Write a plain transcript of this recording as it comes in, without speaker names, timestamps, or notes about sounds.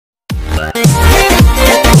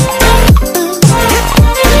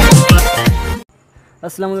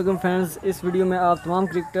अस्सलाम वालेकुम फ्रेंड्स, इस वीडियो में आप तमाम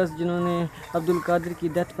क्रिकेटर्स जिन्होंने अब्दुलकादिर की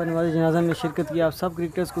डेथ पर नमाज जनाजा में शिरकत की, आप सब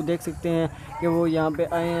क्रिकेटर्स को देख सकते हैं कि वो यहाँ पे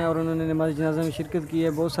आए हैं और उन्होंने नमाज जनाजा में शिरकत की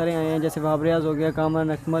है। बहुत सारे आए हैं, जैसे वाहbriaz हो गया,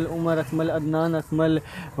 kamran, akmal, umarakmal, Adnan, akmal,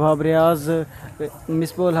 wahabriaz,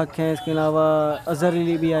 मिसबोल हक हैं। इसके अलावा अजहर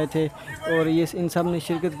अली भी आए थे और ये इन सब ने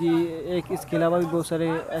शिरकत की। इसके अलावा भी बहुत सारे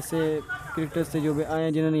ऐसे क्रिकेटर्स थे जो भी आए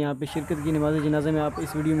हैं जिन्होंने यहाँ पे शिरकत की नमाज जनाजा में, आप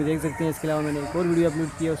इस वीडियो में देख सकते हैं। इसके अलावा मैंने एक और वीडियो अपलोड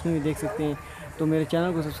किया, उसमें भी देख सकते हैं। तो मेरे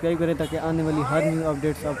चैनल को सब्सक्राइब करें ताकि आने वाली हर न्यू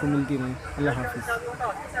अपडेट्स आपको मिलती रहें। अल्लाह हाफिज़।